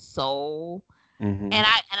old soul, Mm-hmm. and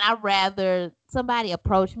I rather somebody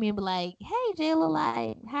approach me and be like, "Hey, Jayla,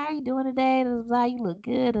 like, how are you doing today? Da, da, da, you look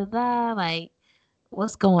good, da, da, like,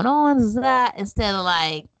 what's going on?" Da, da, da," instead of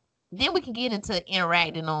like, then we can get into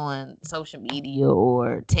interacting on social media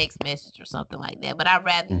or text message or something like that. But I'd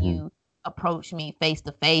rather Mm-hmm. you approach me face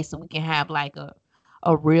to face so we can have like a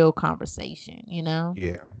real conversation, you know.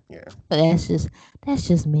 Yeah. Yeah. But that's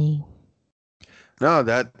just me. No,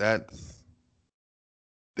 that's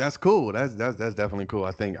cool. That's definitely cool.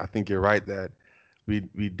 I think you're right that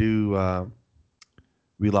we do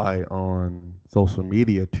rely on social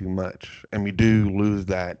media too much, and we do lose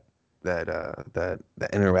that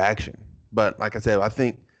interaction. But like I said, I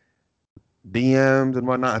think DMs and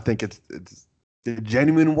whatnot. I think it's the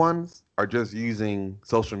genuine ones are just using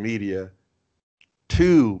social media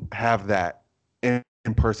to have that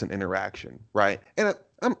in-person interaction, right? And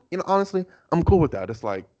I'm honestly I'm cool with that. It's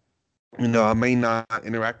like I may not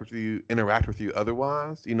interact with you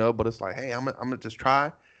otherwise, but it's like, hey, I'm gonna just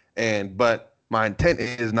try, but my intent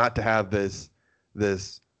is not to have this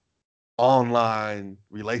online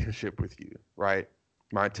relationship with you, right?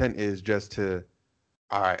 My intent is just to,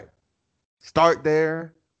 all right, start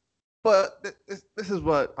there, but this is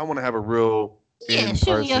what I want to have a real Yeah,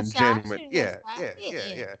 shooting your in-person, shot, genuine, shooting your yeah, shot. yeah, Yeah, yeah,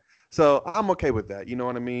 yeah. yeah. So I'm okay with that. You know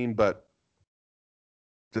what I mean? But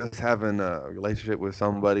just having a relationship with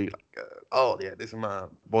somebody, like, oh yeah, this is my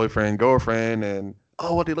boyfriend, girlfriend, and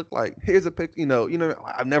oh, what they look like. Here's a picture.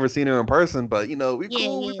 I've never seen her in person, but we Yeah,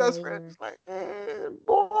 cool, we best friends. yeah. It's like, man,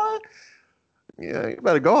 boy, yeah, you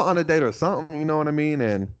better go on a date or something. You know what I mean?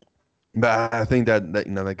 And but I think that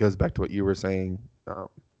that goes back to what you were saying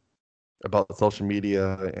about social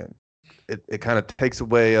media, and it kind of takes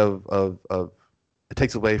away of it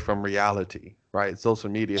takes away from reality, right? Social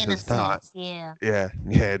media In a is not. sense, yeah. Yeah,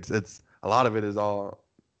 it's a lot of it is all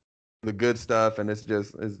the good stuff, and it's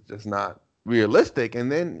just not realistic.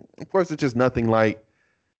 And then of course it's just nothing like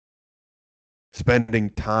spending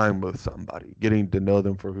time with somebody, getting to know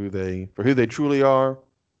them for who they truly are,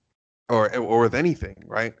 or with anything,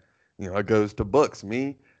 right? It goes to books.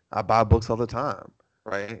 Me, I buy books all the time,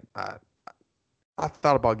 right? I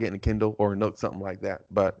thought about getting a Kindle or a Note, something like that,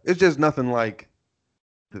 but it's just nothing like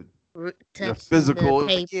the Touching the physical.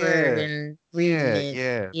 paper Yeah, and reading yeah, it.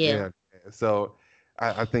 yeah, Yeah. yeah. So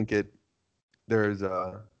I think there's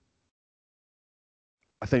I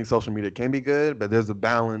think social media can be good, but there's a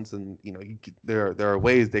balance, and there are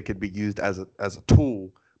ways they could be used as a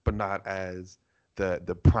tool, but not as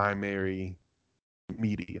the primary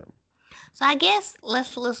medium. So I guess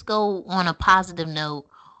let's go on a positive note.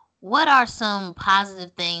 What are some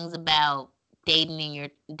positive things about dating in your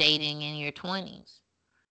 20s?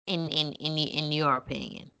 In your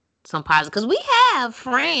opinion, some positive, because we have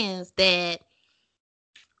friends that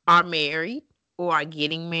are married or are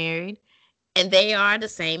getting married, and they are the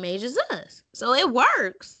same age as us, so it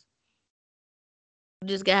works. You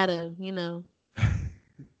just gotta,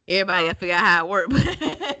 everybody gotta figure out how it works.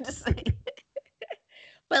 Just saying.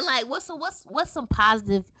 But like, what's some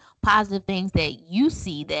positive things that you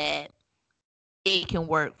see that it can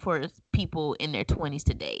work for people in their 20s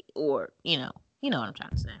to date, or you know what I'm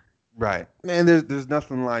trying to say. Right, man. There's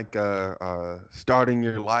nothing like starting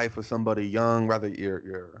your life with somebody young, whether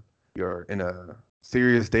you're in a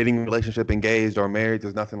serious dating relationship, engaged or married.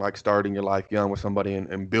 There's nothing like starting your life young with somebody,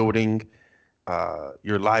 and building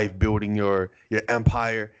your life, building your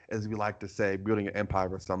empire, as we like to say, building an empire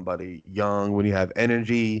with somebody young when you have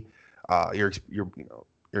energy. You're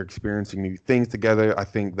experiencing new things together. I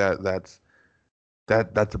think that's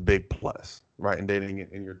a big plus, right? In dating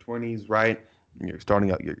in your 20s, right? And you're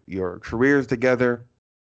starting out your careers together.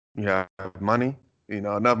 You have money,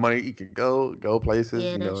 enough money you can go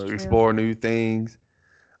places, Yeah, that's true. explore new things.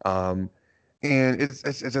 Um, and it's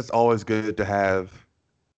just always good to have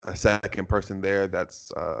a second person there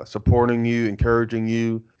that's supporting you, encouraging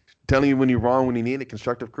you, telling you when you're wrong, when you need it,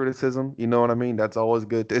 constructive criticism. You know what I mean? That's always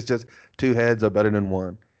good. It's just two heads are better than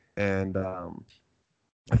one, and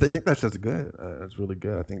I think that's just good. That's really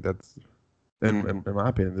good. I think that's, in my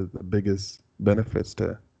opinion, the biggest benefits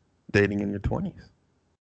to dating in your 20s.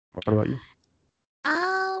 What about you?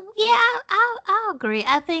 Yeah, I'll agree.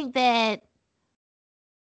 I think that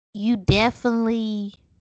you definitely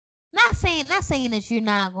not saying that you're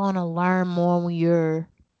not going to learn more when you're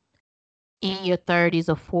in your 30s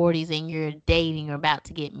or 40s and you're dating or about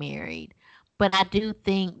to get married. But I do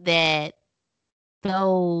think that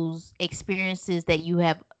those experiences that you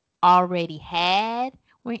have already had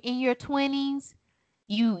when in your 20s,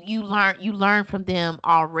 you learn from them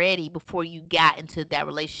already before you got into that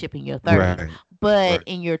relationship in your 30s. Right. But Right.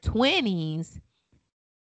 in your 20s,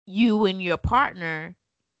 you and your partner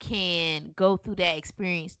can go through that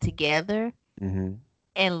experience together Mm-hmm.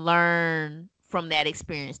 and learn from that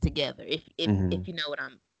experience together. Mm-hmm. If you know what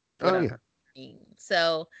Oh I'm yeah. saying.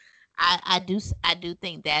 So I do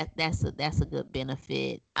think that that's a good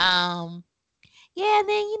benefit. Yeah, and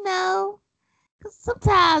then 'cause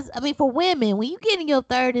sometimes I mean for women, when you get in your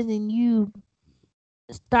 30s and you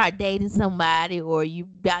start dating somebody or you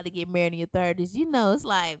about to get married in your 30s, it's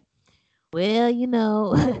like, well,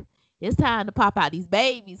 it's time to pop out these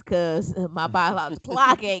babies because my biological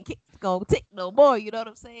clock ain't gonna tick no more. You know what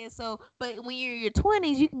I'm saying? So, but when you're in your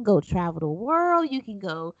 20s, you can go travel the world. You can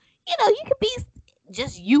go, you can be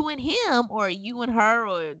just you and him, or you and her,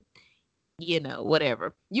 or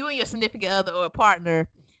whatever. You and your significant other or partner,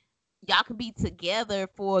 y'all can be together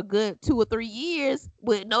for a good 2 or 3 years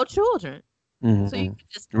with no children. So you Mm-hmm. can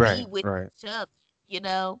just be Right. with Right. each other. You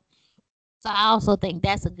know. So I also think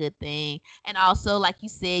that's a good thing. And also, like you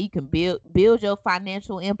said, you can build your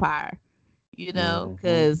financial empire, Mm-hmm.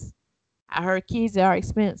 because I heard kids are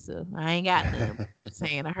expensive. I ain't got none. But I'm just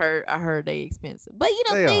saying I heard they expensive. But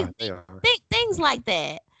They things are. They are. things like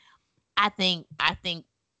that. I think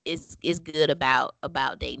it's good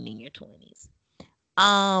about dating in your 20s.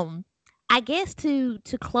 Um, I guess to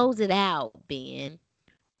close it out, Ben,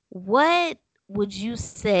 what would you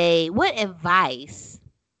say? What advice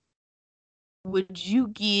would you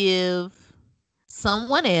give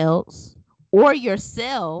someone else or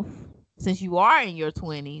yourself, since you are in your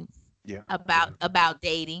 20s, Yeah. about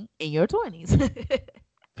dating in your 20s?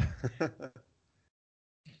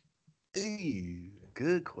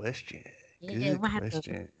 Good question. Yeah, Good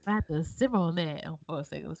question. might have to simmer on that for a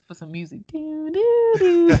second. Let's put some music. Do, do,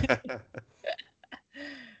 do.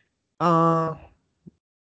 uh,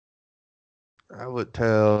 I would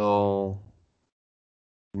tell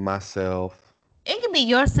myself It can be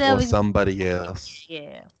yourself. or It can be somebody else.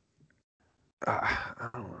 yeah.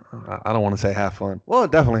 I don't want to say have fun. Well,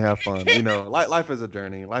 definitely have fun. Life is a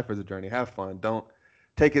journey. Life is a journey. Have fun. Don't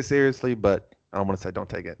take it seriously, but I don't want to say don't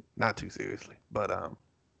take it not too seriously. But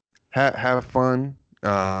have fun.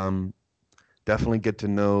 Um, Definitely get to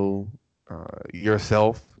know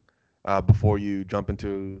yourself before you jump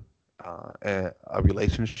into a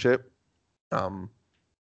relationship, um,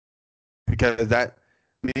 because that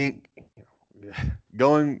being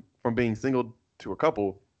going from being single to a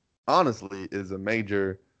couple, honestly, is a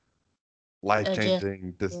major life Adjust.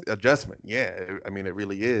 changing adjustment. Yeah, I mean it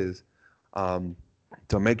really is. Um,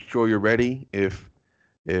 so make sure you're ready. If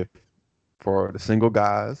for the single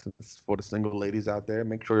guys, for the single ladies out there,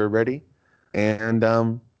 make sure you're ready, and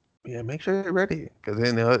yeah, make sure you're ready because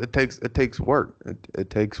it takes work. It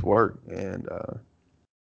takes work, and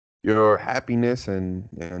your happiness and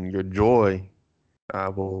your joy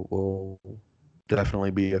will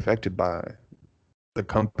definitely be affected by the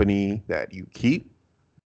company that you keep,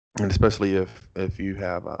 and especially if you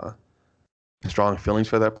have strong feelings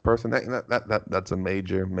for that person. That's a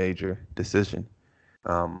major decision.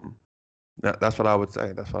 Um, that's what I would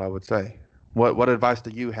say. That's what I would say. What advice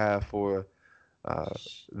do you have for uh,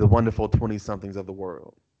 the wonderful 20 somethings of the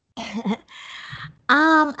world?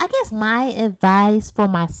 I guess my advice for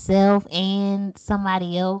myself and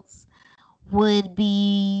somebody else would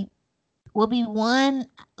be one,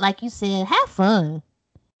 like you said, have fun.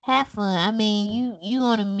 Have fun. I mean, you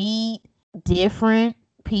gonna meet different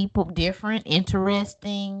people, different,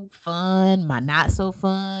 interesting, fun, my not so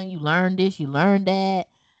fun. You learn this, you learn that.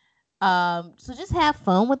 So just have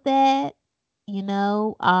fun with that.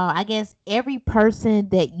 I guess every person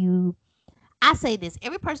that I say this,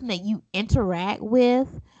 every person that you interact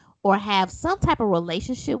with or have some type of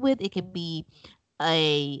relationship with, it could be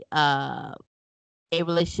a a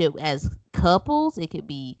relationship as couples. It could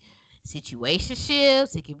be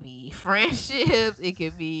situationships. It could be friendships. It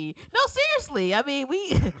could be no, seriously. I mean,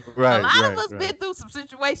 we a Right, lot of right, us right. been through some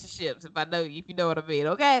situationships. If you know what I mean.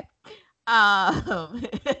 Okay.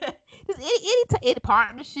 Just any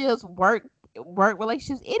partnerships, work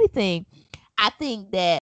relationships, anything. I think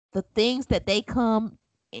that the things that they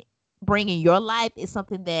bring in your life is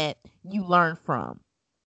something that you learn from.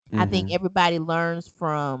 I think Mm-hmm. everybody learns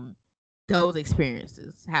from those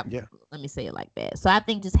experiences. Yeah. Let me say it like that. So I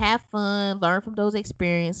think just have fun, learn from those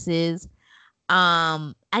experiences.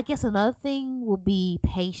 I guess another thing will be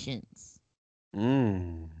patience.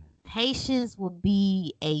 Mm. Patience will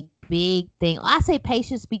be a big thing. I say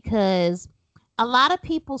patience because a lot of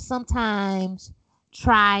people sometimes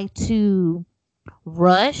try to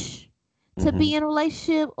rush to Mm-hmm. be in a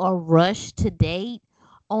relationship or rush to date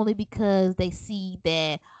only because they see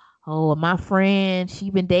that, oh, my friend, she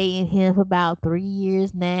been dating him for about 3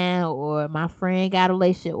 years now, or my friend got a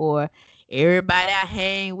relationship, or everybody I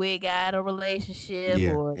hang with got a relationship, Yeah,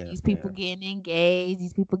 or yeah, these people yeah. getting engaged,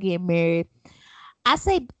 these people getting married. I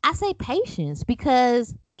say patience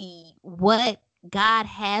because what God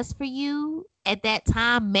has for you at that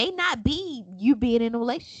time may not be you being in a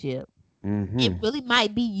relationship. It Mm-hmm. really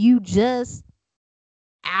might be you just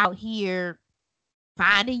out here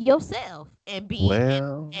finding yourself and being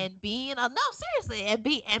Well, and being no, seriously,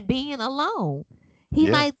 and being alone. He yeah.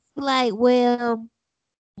 might be like, well,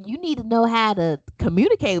 you need to know how to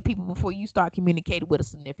communicate with people before you start communicating with a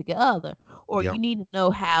significant other, or you Yep. need to know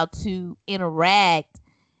how to interact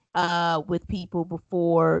with people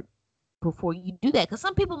before you do that. Because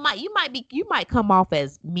some people you might come off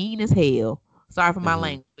as mean as hell. Sorry for my Mm-hmm.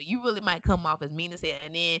 language, but you really might come off as mean as hell,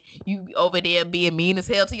 and then you over there being mean as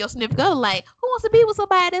hell to your significant other. Like, who wants to be with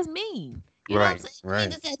somebody that's mean? You know what I'm Right, saying? I mean,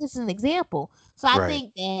 right, this is an example. So I right.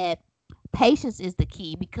 think that patience is the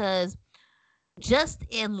key because just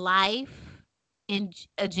in life, in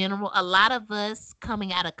a general, a lot of us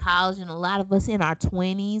coming out of college and a lot of us in our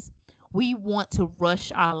 20s, we want to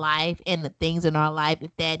rush our life and the things in our life,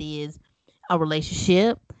 if that is a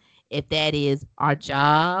relationship, if that is our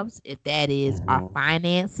jobs, if that is our Mm-hmm.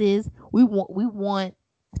 finances. We want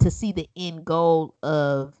to see the end goal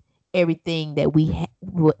of everything that we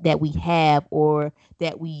have or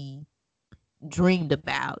that we dreamed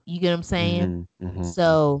about. You get what I'm saying? Mm-hmm. Mm-hmm.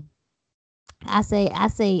 So I say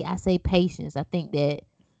patience. I think that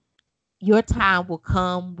your time will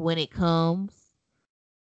come when it comes.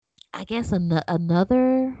 I guess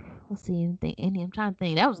another. Let's see anything. Any, I'm trying to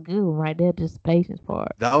think. That was a good one right there. Just the patience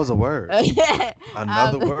part. That was a word.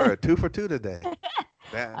 Another um, word. Two for two today.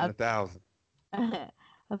 Batting I'm, 1,000.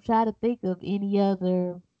 I'm trying to think of any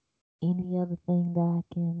other thing that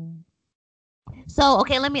I can. So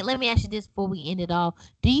okay, let me ask you this before we end it off.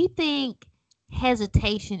 Do you think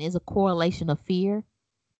hesitation is a correlation of fear?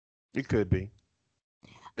 It could be.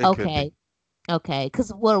 It could be. Okay, okay.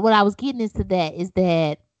 Because what I was getting into that is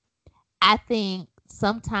that I think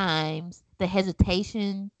sometimes the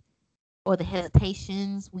hesitations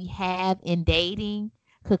we have in dating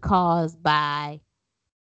could cause by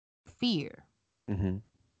fear, Mm-hmm.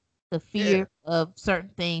 the Yeah. fear of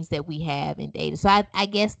certain things that we have in dating. So I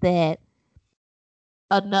guess that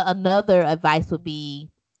another advice would be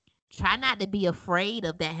try not to be afraid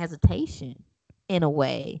of that hesitation in a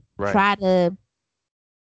way. Right. Try to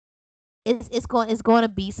it's going to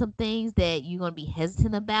be some things that you're going to be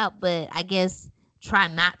hesitant about, but I guess try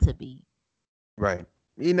not to be. Right.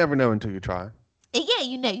 You never know until you try. And yeah,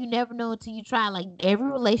 you never know until you try. Like every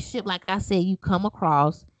relationship, like I said, you come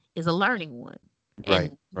across is a learning one,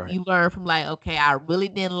 Right. and Right. you learn from like, okay, I really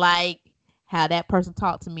didn't like how that person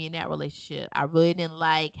talked to me in that relationship. I really didn't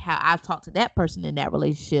like how I talked to that person in that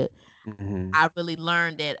relationship. Mm-hmm. I really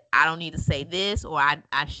learned that I don't need to say this, or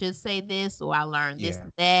I should say this, or I learned this Yeah.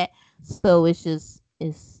 and that. So it's.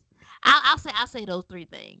 I'll say those three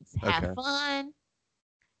things: have Okay. fun,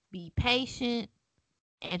 be patient,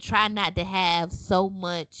 and try not to have so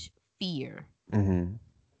much fear Mm-hmm.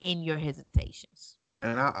 in your hesitations.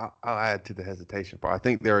 And I'll add to the hesitation part. I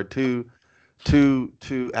think there are two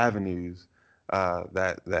avenues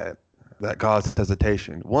that cause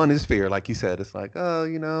hesitation. One is fear, like you said. It's like, oh,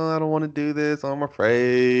 I don't want to do this. I'm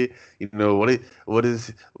afraid. What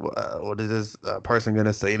is this person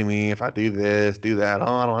gonna say to me if I do this, do that? Oh,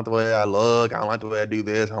 I don't like the way I look. I don't like the way I do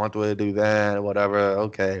this. I don't like the way I do that. Whatever.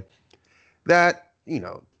 Okay, that you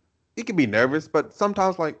can be nervous, but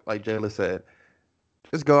sometimes, like Jayla said,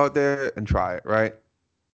 just go out there and try it, right?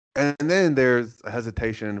 And then there's a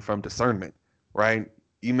hesitation from discernment, right?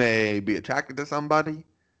 You may be attracted to somebody,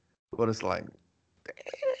 but it's like,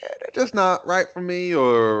 just not right for me,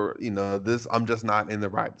 or this, I'm just not in the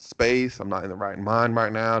right space. I'm not in the right mind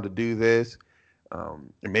right now to do this.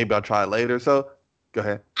 And maybe I'll try it later. So go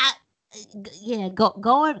ahead. Yeah,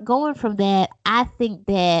 going from that, I think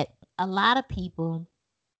that a lot of people,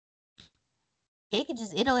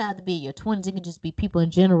 it don't have to be your 20s, it can just be people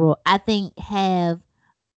in general. I think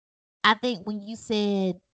when you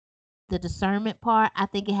said the discernment part, I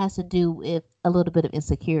think it has to do with a little bit of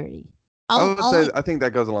insecurity. I Only would say only I think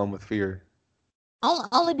that goes along with fear.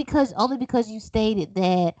 only because you stated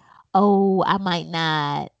that, oh, I might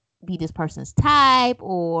not be this person's type,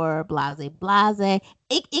 or blase blase.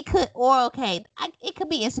 It could, or okay, it could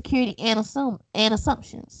be insecurity and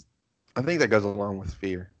assumptions. I think that goes along with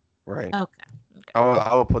fear, right? Okay.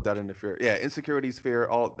 I will put that into fear. Yeah, insecurities, fear,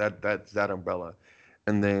 all that's that umbrella.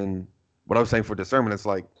 And then what I was saying for discernment is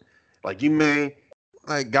like you may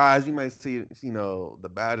like guys, you may see the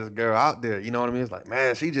baddest girl out there. You know what I mean? It's like,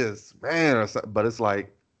 man, she just man, or something. But it's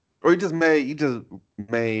like, or you just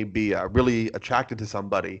may be really attracted to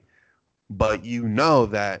somebody, but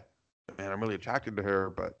that, man, I'm really attracted to her,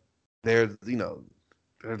 but there's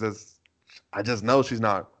there's this, I just know she's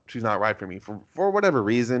not right for me for whatever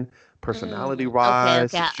reason, personality Okay,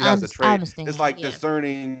 wise. okay. She has a I trait. It's understand. like Yeah.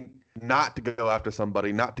 discerning not to go after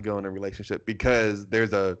somebody, not to go in a relationship because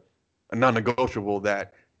there's a non-negotiable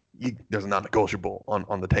there's a non-negotiable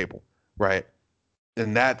on the table, right?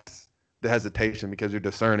 And that's the hesitation because you're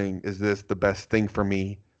discerning, is this the best thing for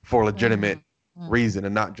me for a legitimate Mhm. Mhm. reason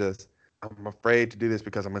and not just, I'm afraid to do this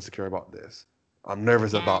because I'm insecure about this. I'm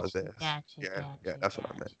nervous about Gotcha, this. gotcha, Yeah, gotcha, that's what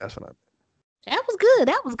I meant. gotcha. That's what I meant. That was good.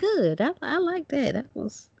 That was good. I like that. That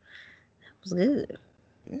was good.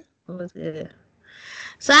 Yeah. That was good.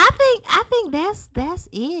 So I think that's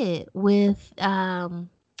it with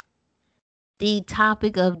the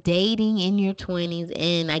topic of dating in your 20s,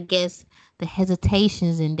 and I guess the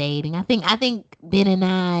hesitations in dating. I think Ben and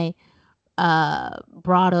I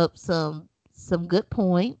brought up some good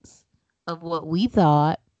points of what we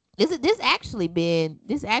thought. This actually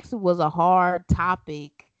was a hard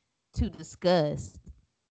topic to discuss.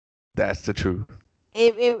 That's the truth.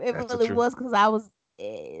 It That's the really truth. was, because I was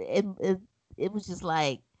it was just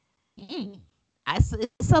like, mm,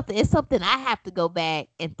 it's something I have to go back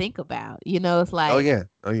and think about. It's Oh like, yeah.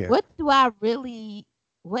 Oh yeah. what do I really,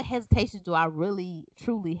 what hesitations do I really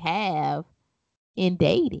truly have in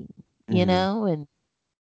dating? Hmm. And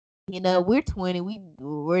we're 20,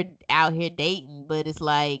 we're out here dating, but it's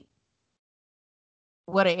like,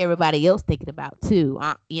 what are everybody else thinking about too?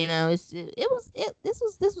 This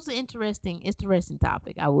was an interesting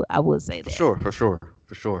topic. I would say For that. sure. For sure.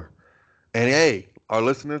 For sure. And hey, our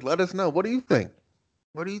listeners, let us know. What do you think?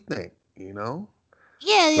 What do you think?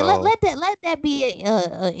 Yeah, So let that be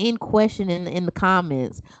a in question in the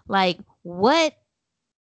comments. Like, what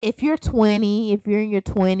if you're 20? If you're in your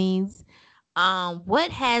 20s,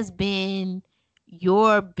 what has been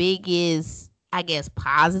your biggest, I guess,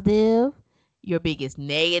 positive, your biggest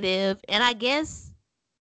negative, and I guess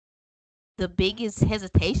the biggest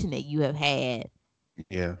hesitation that you have had?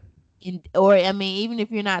 yeah. Or I mean, even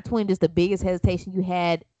if you're not 20, just the biggest hesitation you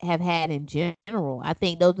have had in general. I think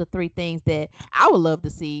those are three things that I would love to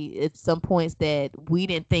see at some points that we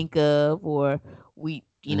didn't think of, or we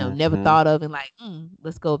never Hmm. thought of, and like,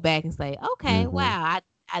 let's go back and say, okay, Hmm. wow,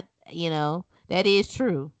 that is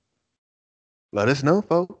true. Let us know,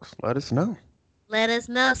 folks. Let us know. Let us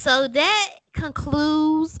know. So that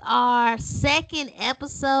concludes our second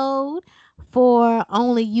episode for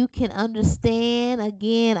Only You Can Understand.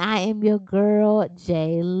 Again, I am your girl,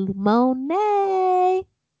 Jay Monet.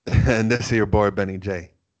 And this is your boy Benny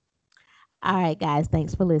J. All right, guys.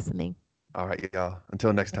 Thanks for listening. All right, y'all. Until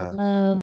next time. Love.